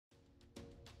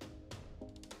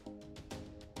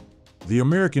The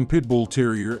American Pitbull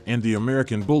Terrier and the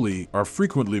American Bully are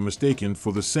frequently mistaken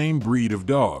for the same breed of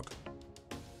dog.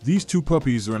 These two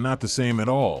puppies are not the same at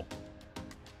all.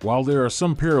 While there are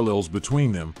some parallels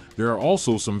between them, there are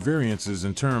also some variances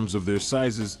in terms of their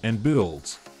sizes and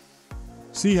builds.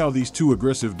 See how these two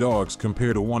aggressive dogs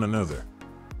compare to one another.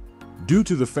 Due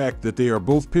to the fact that they are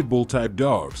both Pitbull-type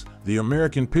dogs, the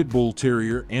American Pitbull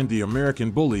Terrier and the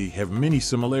American Bully have many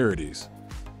similarities.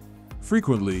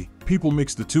 Frequently, people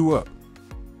mix the two up.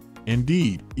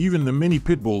 Indeed, even the many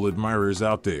Pitbull admirers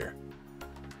out there.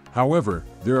 However,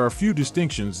 there are a few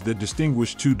distinctions that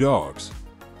distinguish two dogs.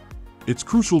 It's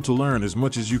crucial to learn as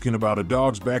much as you can about a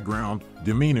dog's background,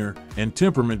 demeanor, and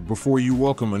temperament before you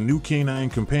welcome a new canine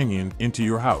companion into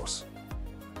your house.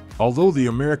 Although the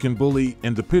American Bully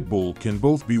and the Pitbull can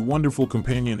both be wonderful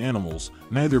companion animals,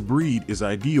 neither breed is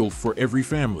ideal for every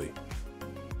family.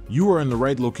 You are in the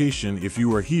right location if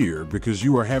you are here because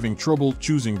you are having trouble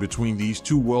choosing between these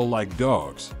two well-liked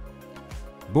dogs.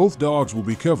 Both dogs will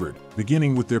be covered,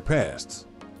 beginning with their pasts.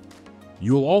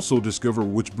 You'll also discover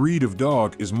which breed of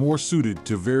dog is more suited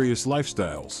to various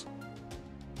lifestyles.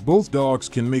 Both dogs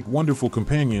can make wonderful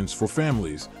companions for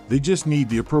families, they just need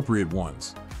the appropriate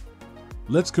ones.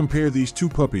 Let's compare these two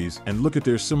puppies and look at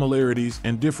their similarities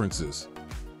and differences.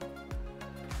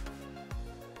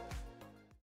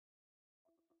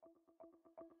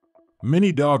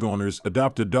 Many dog owners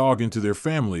adopt a dog into their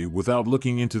family without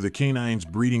looking into the canine's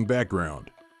breeding background.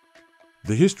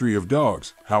 The history of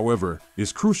dogs, however,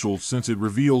 is crucial since it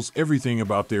reveals everything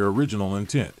about their original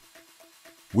intent,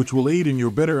 which will aid in your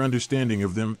better understanding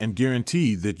of them and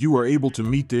guarantee that you are able to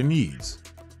meet their needs.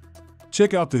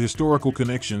 Check out the historical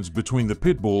connections between the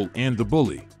Pitbull and the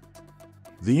Bully.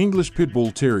 The English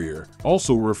Pitbull Terrier,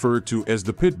 also referred to as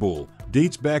the Pitbull,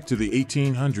 dates back to the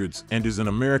 1800s and is an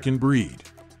American breed.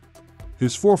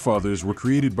 His forefathers were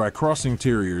created by crossing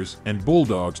terriers and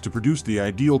bulldogs to produce the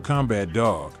ideal combat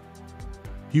dog.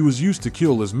 He was used to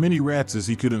kill as many rats as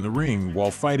he could in the ring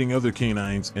while fighting other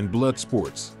canines in blood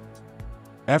sports.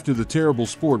 After the terrible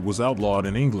sport was outlawed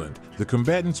in England, the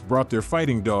combatants brought their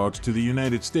fighting dogs to the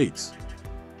United States.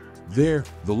 There,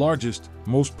 the largest,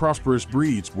 most prosperous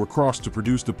breeds were crossed to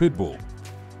produce the Pitbull.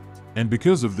 And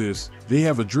because of this, they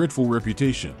have a dreadful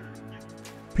reputation.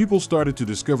 People started to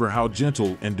discover how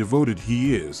gentle and devoted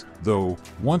he is, though,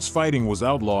 once fighting was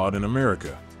outlawed in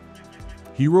America.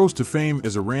 He rose to fame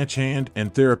as a ranch hand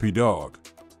and therapy dog.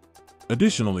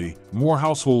 Additionally, more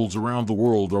households around the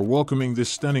world are welcoming this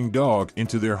stunning dog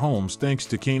into their homes thanks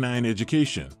to canine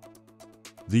education.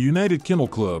 The United Kennel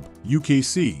Club,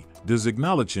 UKC, does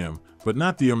acknowledge him, but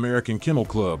not the American Kennel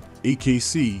Club,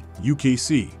 AKC,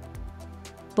 UKC.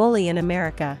 Bully in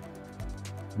America.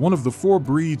 One of the 4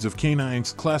 breeds of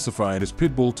canines classified as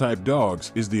Pitbull-type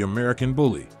dogs is the American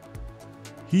Bully.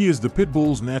 He is the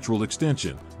Pitbull's natural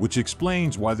extension, which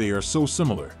explains why they are so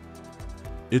similar.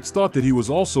 It's thought that he was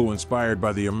also inspired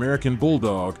by the American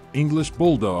Bulldog, English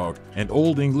Bulldog, and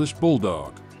Old English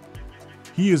Bulldog.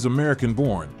 He is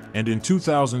American-born, and in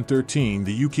 2013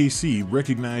 the UKC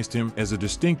recognized him as a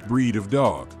distinct breed of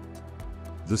dog.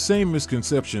 The same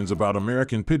misconceptions about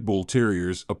American Pitbull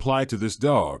Terriers apply to this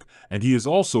dog, and he is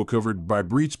also covered by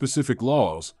breed-specific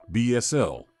laws,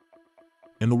 BSL.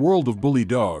 In the world of bully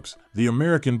dogs, the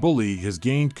American Bully has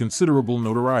gained considerable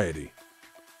notoriety.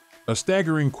 A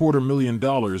staggering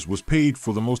 $250,000 was paid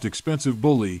for the most expensive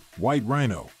bully, White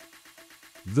Rhino.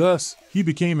 Thus, he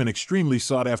became an extremely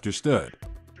sought-after stud.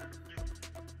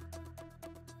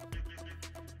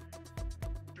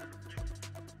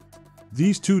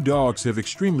 These two dogs have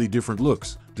extremely different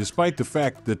looks, despite the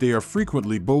fact that they are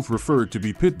frequently both referred to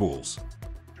be pit bulls.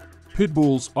 Pit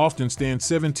bulls often stand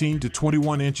 17 to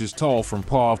 21 inches tall from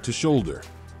paw to shoulder.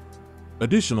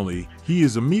 Additionally, he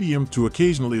is a medium to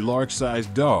occasionally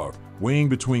large-sized dog, weighing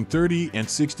between 30 and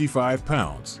 65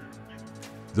 pounds.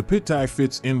 The pit tie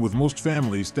fits in with most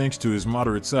families thanks to his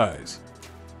moderate size.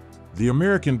 The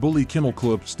American Bully Kennel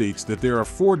Club states that there are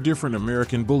 4 different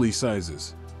American Bully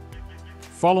sizes.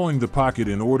 Following the pocket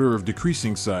in order of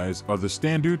decreasing size are the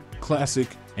Standard, Classic,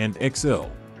 and XL.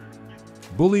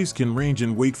 Bullies can range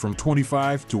in weight from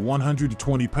 25 to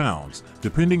 120 pounds,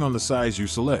 depending on the size you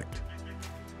select.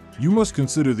 You must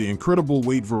consider the incredible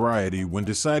weight variety when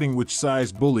deciding which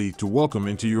size bully to welcome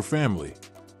into your family.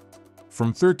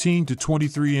 From 13 to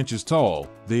 23 inches tall,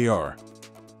 they are.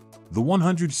 The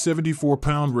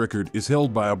 174-pound record is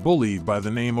held by a bully by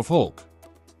the name of Hulk.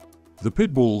 The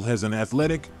pit bull has an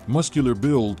athletic, muscular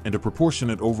build and a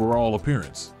proportionate overall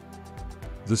appearance.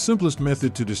 The simplest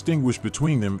method to distinguish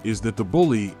between them is that the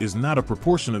bully is not a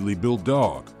proportionately built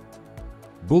dog.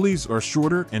 Bullies are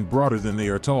shorter and broader than they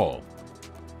are tall.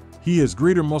 He has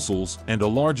greater muscles and a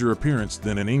larger appearance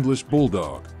than an English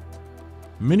bulldog.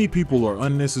 Many people are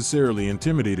unnecessarily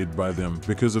intimidated by them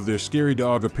because of their scary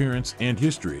dog appearance and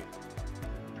history.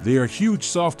 They are huge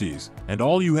softies, and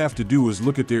all you have to do is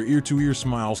look at their ear-to-ear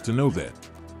smiles to know that.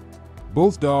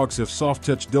 Both dogs have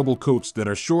soft-touch double coats that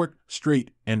are short,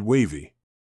 straight, and wavy.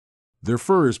 Their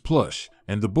fur is plush,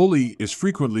 and the bully is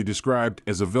frequently described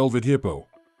as a velvet hippo.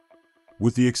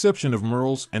 With the exception of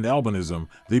Merles and albinism,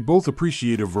 they both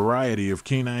appreciate a variety of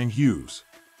canine hues.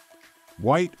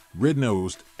 White,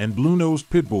 red-nosed, and blue-nosed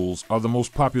pit bulls are the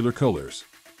most popular colors.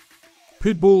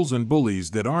 Pit bulls and bullies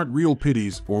that aren't real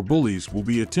pitties or bullies will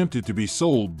be attempted to be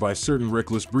sold by certain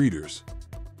reckless breeders.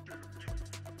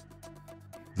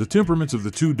 The temperaments of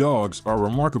the two dogs are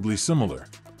remarkably similar.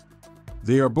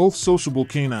 They are both sociable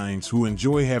canines who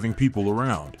enjoy having people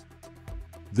around.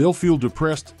 They'll feel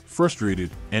depressed, frustrated,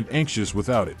 and anxious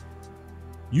without it.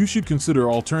 You should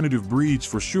consider alternative breeds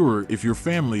for sure if your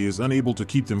family is unable to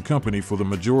keep them company for the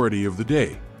majority of the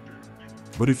day.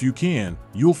 But if you can,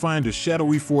 you'll find a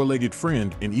shadowy four-legged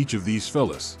friend in each of these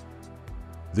fellas.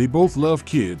 They both love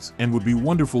kids and would be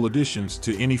wonderful additions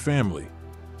to any family.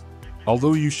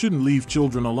 Although you shouldn't leave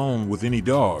children alone with any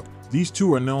dog, these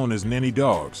two are known as nanny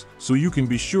dogs, so you can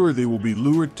be sure they will be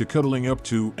lured to cuddling up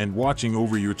to and watching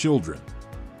over your children.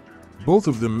 Both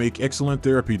of them make excellent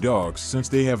therapy dogs since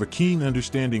they have a keen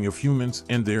understanding of humans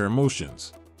and their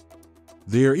emotions.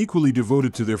 They are equally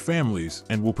devoted to their families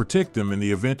and will protect them in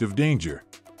the event of danger.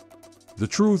 The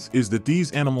truth is that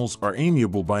these animals are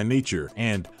amiable by nature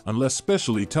and, unless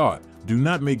specially taught, do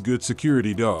not make good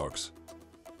security dogs.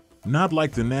 Not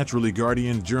like the naturally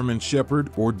guardian German Shepherd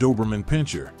or Doberman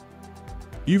Pinscher.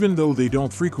 Even though they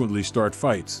don't frequently start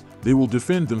fights, they will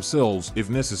defend themselves if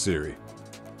necessary,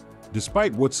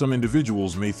 despite what some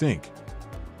individuals may think.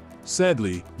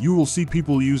 Sadly, you will see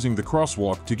people using the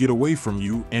crosswalk to get away from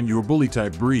you and your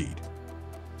bully-type breed.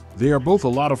 They are both a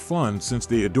lot of fun since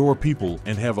they adore people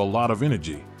and have a lot of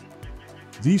energy.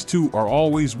 These two are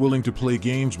always willing to play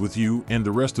games with you and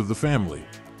the rest of the family.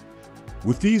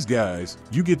 With these guys,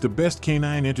 you get the best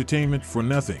canine entertainment for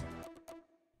nothing.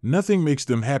 Nothing makes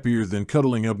them happier than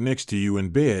cuddling up next to you in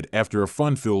bed after a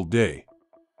fun-filled day.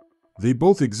 They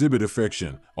both exhibit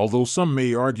affection, although some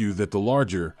may argue that the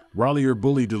larger, rallier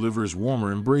bully delivers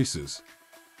warmer embraces.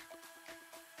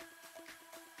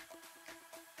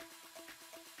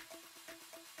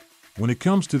 When it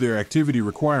comes to their activity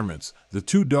requirements, the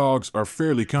two dogs are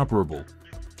fairly comparable.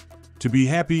 To be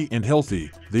happy and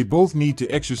healthy, they both need to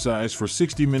exercise for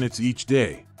 60 minutes each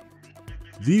day.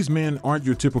 These men aren't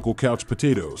your typical couch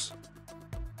potatoes,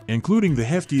 including the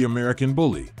hefty American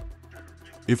bully.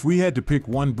 If we had to pick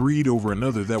one breed over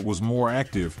another that was more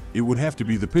active, it would have to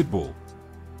be the pit bull.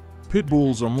 Pit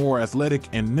bulls are more athletic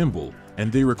and nimble,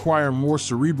 and they require more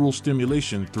cerebral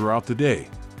stimulation throughout the day.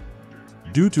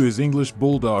 Due to his English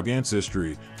bulldog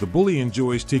ancestry, the bully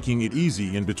enjoys taking it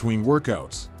easy in between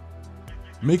workouts.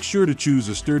 Make sure to choose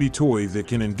a sturdy toy that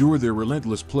can endure their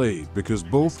relentless play because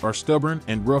both are stubborn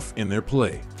and rough in their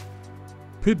play.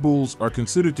 Pit bulls are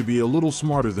considered to be a little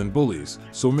smarter than bullies,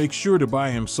 so make sure to buy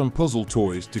him some puzzle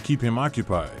toys to keep him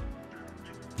occupied.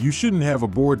 You shouldn't have a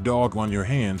bored dog on your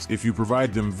hands if you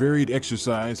provide them varied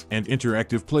exercise and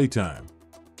interactive playtime.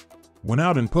 When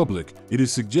out in public, it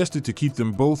is suggested to keep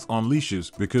them both on leashes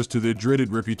because of their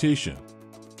dreaded reputation.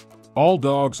 All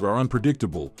dogs are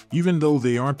unpredictable, even though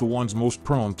they aren't the ones most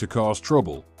prone to cause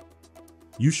trouble.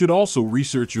 You should also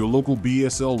research your local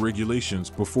BSL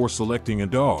regulations before selecting a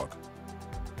dog.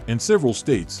 In several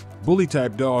states,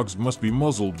 bully-type dogs must be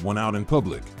muzzled when out in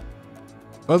public.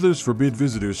 Others forbid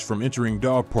visitors from entering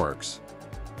dog parks.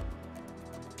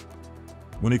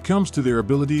 When it comes to their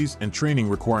abilities and training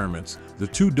requirements, the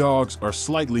two dogs are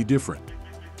slightly different.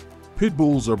 Pit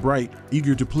bulls are bright,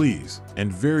 eager to please,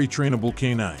 and very trainable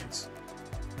canines.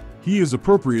 He is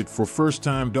appropriate for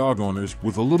first-time dog owners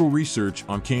with a little research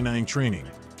on canine training.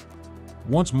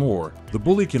 Once more, the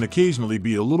bully can occasionally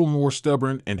be a little more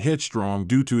stubborn and headstrong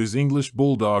due to his English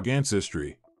bulldog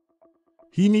ancestry.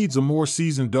 He needs a more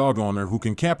seasoned dog owner who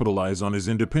can capitalize on his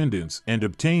independence and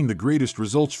obtain the greatest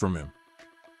results from him.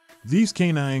 These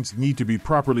canines need to be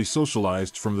properly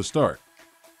socialized from the start.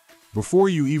 Before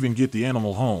you even get the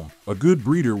animal home, a good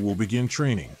breeder will begin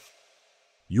training.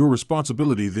 Your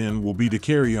responsibility then will be to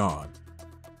carry on.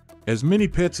 As many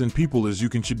pets and people as you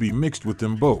can should be mixed with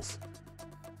them both.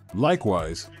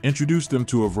 Likewise, introduce them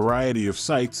to a variety of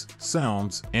sights,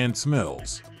 sounds, and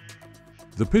smells.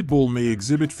 The pit bull may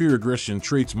exhibit fear-aggression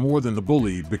traits more than the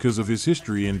bully because of his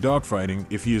history in dogfighting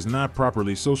if he is not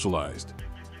properly socialized.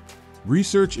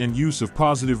 Research and use of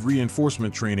positive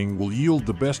reinforcement training will yield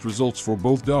the best results for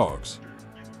both dogs.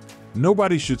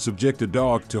 Nobody should subject a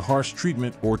dog to harsh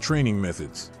treatment or training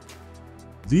methods.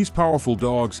 These powerful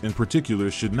dogs in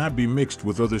particular should not be mixed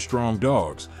with other strong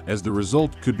dogs, as the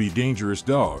result could be dangerous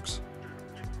dogs.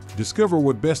 Discover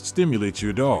what best stimulates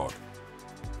your dog.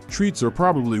 Treats are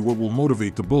probably what will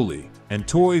motivate the bully, and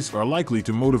toys are likely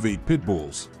to motivate pit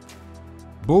bulls.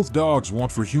 Both dogs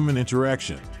want for human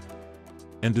interaction.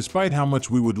 And despite how much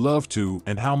we would love to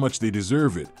and how much they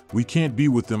deserve it, we can't be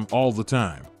with them all the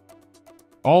time.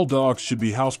 All dogs should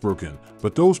be housebroken,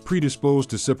 but those predisposed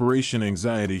to separation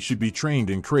anxiety should be trained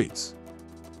in crates.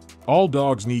 All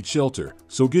dogs need shelter,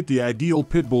 so get the ideal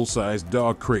pit bull-sized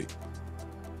dog crate.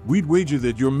 We'd wager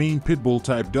that your mean pit bull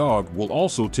type dog will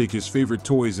also take his favorite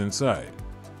toys inside.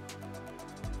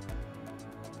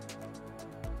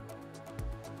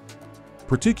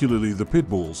 Particularly the pit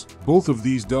bulls, both of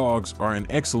these dogs are in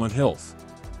excellent health.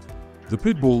 The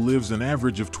pit bull lives an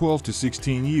average of 12 to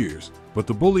 16 years, but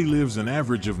the bully lives an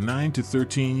average of 9 to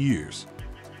 13 years.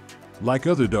 Like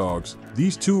other dogs,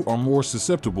 these two are more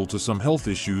susceptible to some health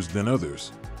issues than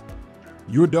others.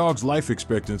 Your dog's life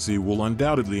expectancy will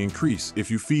undoubtedly increase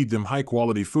if you feed them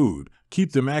high-quality food,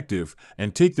 keep them active,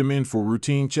 and take them in for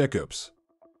routine checkups.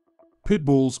 Pit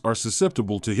bulls are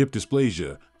susceptible to hip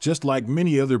dysplasia, just like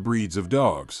many other breeds of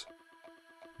dogs.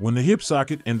 When the hip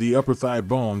socket and the upper thigh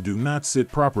bone do not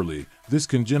sit properly, this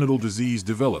congenital disease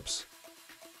develops.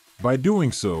 By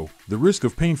doing so, the risk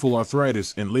of painful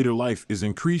arthritis in later life is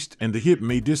increased and the hip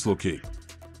may dislocate.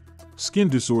 Skin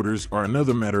disorders are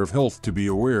another matter of health to be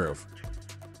aware of.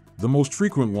 The most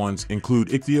frequent ones include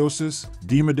ichthyosis,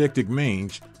 demodectic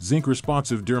mange,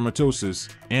 zinc-responsive dermatosis,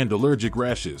 and allergic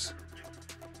rashes.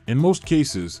 In most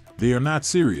cases, they are not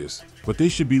serious, but they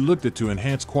should be looked at to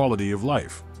enhance quality of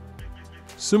life.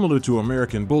 Similar to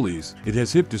American bullies, it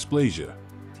has hip dysplasia.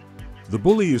 The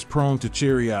bully is prone to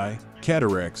cherry eye,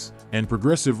 cataracts, and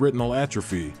progressive retinal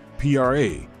atrophy,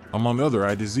 PRA, among other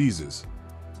eye diseases.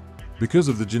 Because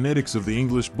of the genetics of the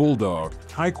English Bulldog,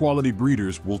 high-quality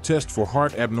breeders will test for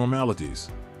heart abnormalities.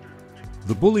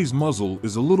 The bully's muzzle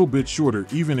is a little bit shorter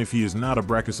even if he is not a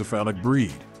brachycephalic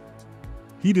breed.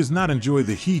 He does not enjoy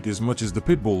the heat as much as the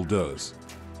pit bull does.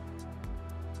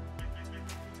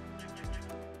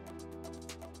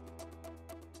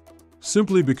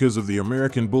 Simply because of the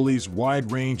American bully's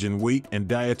wide range in weight and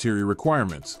dietary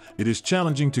requirements, it is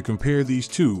challenging to compare these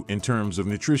two in terms of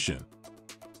nutrition.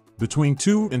 Between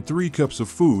 2 and 3 cups of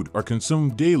food are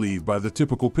consumed daily by the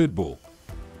typical pit bull.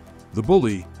 The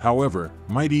bully, however,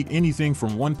 might eat anything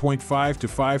from 1.5 to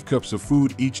 5 cups of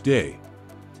food each day.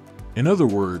 In other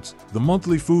words, the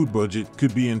monthly food budget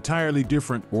could be entirely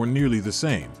different or nearly the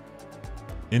same.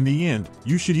 In the end,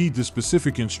 you should heed the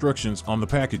specific instructions on the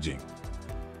packaging.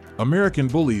 American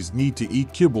bullies need to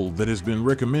eat kibble that has been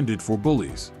recommended for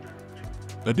bullies.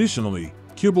 Additionally,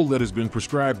 kibble that has been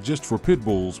prescribed just for pit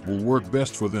bulls will work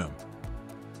best for them.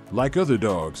 Like other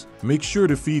dogs, make sure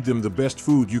to feed them the best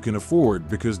food you can afford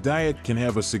because diet can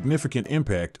have a significant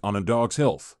impact on a dog's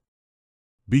health.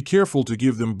 Be careful to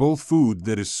give them both food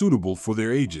that is suitable for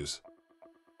their ages,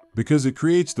 because it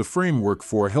creates the framework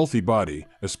for a healthy body,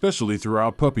 especially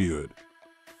throughout puppyhood.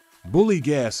 Bully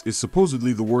gas is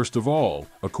supposedly the worst of all,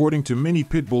 according to many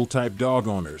pit bull type dog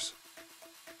owners.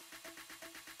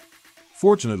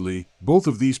 Fortunately, both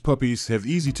of these puppies have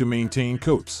easy to maintain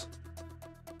coats.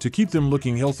 To keep them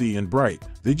looking healthy and bright,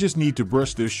 they just need to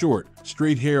brush their short,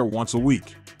 straight hair once a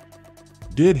week.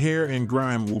 Dead hair and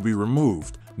grime will be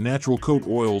removed, natural coat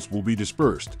oils will be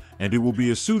dispersed, and it will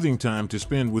be a soothing time to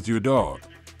spend with your dog.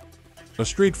 A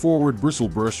straightforward bristle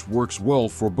brush works well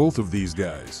for both of these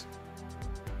guys.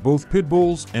 Both pit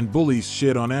bulls and bullies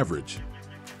shed on average.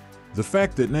 The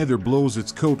fact that neither blows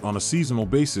its coat on a seasonal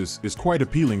basis is quite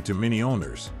appealing to many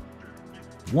owners.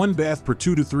 1 bath per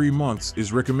 2 to 3 months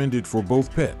is recommended for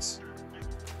both pets,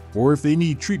 or if they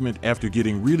need treatment after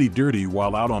getting really dirty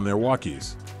while out on their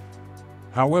walkies.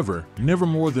 However, never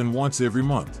more than once every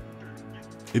month.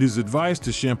 It is advised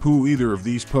to shampoo either of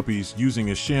these puppies using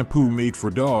a shampoo made for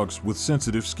dogs with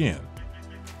sensitive skin.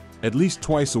 At least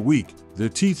twice a week, their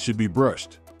teeth should be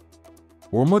brushed.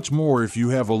 Or much more if you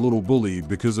have a little bully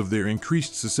because of their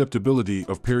increased susceptibility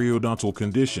of periodontal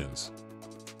conditions.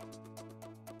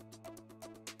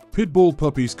 Pit bull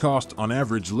puppies cost on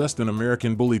average less than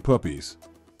American bully puppies.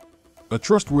 A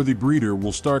trustworthy breeder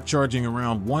will start charging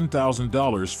around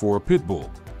 $1,000 for a pit bull,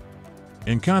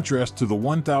 in contrast to the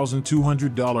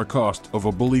 $1,200 cost of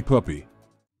a bully puppy.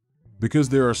 Because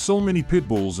there are so many pit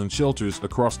bulls in shelters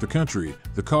across the country,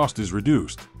 the cost is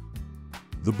reduced.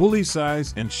 The bully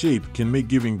size and shape can make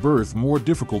giving birth more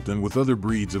difficult than with other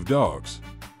breeds of dogs.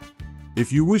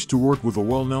 If you wish to work with a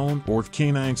well-known or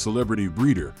canine celebrity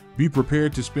breeder, be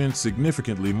prepared to spend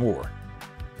significantly more.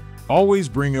 Always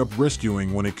bring up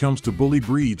rescuing when it comes to bully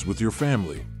breeds with your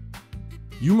family.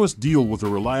 You must deal with a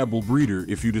reliable breeder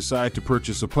if you decide to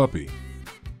purchase a puppy.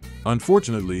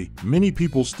 Unfortunately, many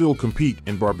people still compete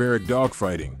in barbaric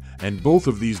dogfighting, and both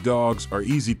of these dogs are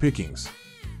easy pickings.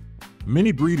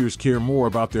 Many breeders care more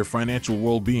about their financial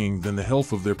well-being than the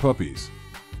health of their puppies.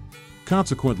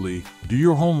 Consequently, do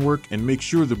your homework and make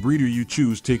sure the breeder you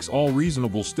choose takes all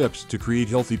reasonable steps to create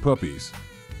healthy puppies.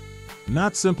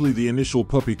 Not simply the initial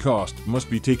puppy cost must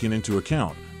be taken into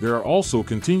account, there are also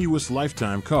continuous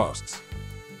lifetime costs.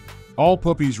 All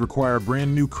puppies require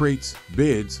brand new crates,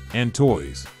 beds, and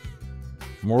toys.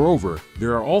 Moreover,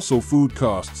 there are also food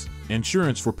costs,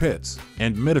 insurance for pets,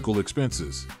 and medical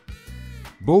expenses.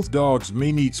 Both dogs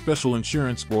may need special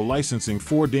insurance or licensing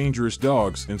for dangerous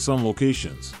dogs in some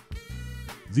locations.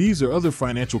 These are other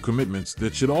financial commitments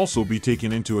that should also be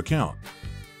taken into account.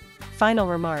 Final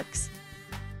remarks.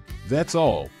 That's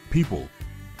all, people.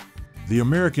 The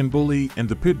American Bully and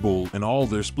the Pit Bull in all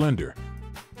their splendor.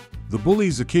 The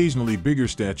Bully's occasionally bigger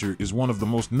stature is one of the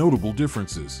most notable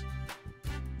differences.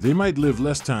 They might live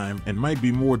less time and might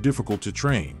be more difficult to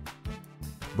train.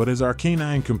 But as our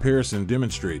canine comparison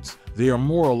demonstrates, they are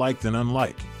more alike than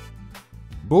unlike.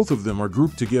 Both of them are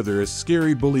grouped together as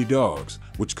scary bully dogs,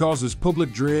 which causes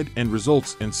public dread and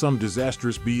results in some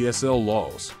disastrous BSL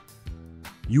laws.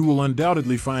 You will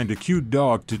undoubtedly find a cute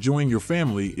dog to join your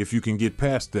family if you can get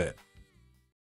past that.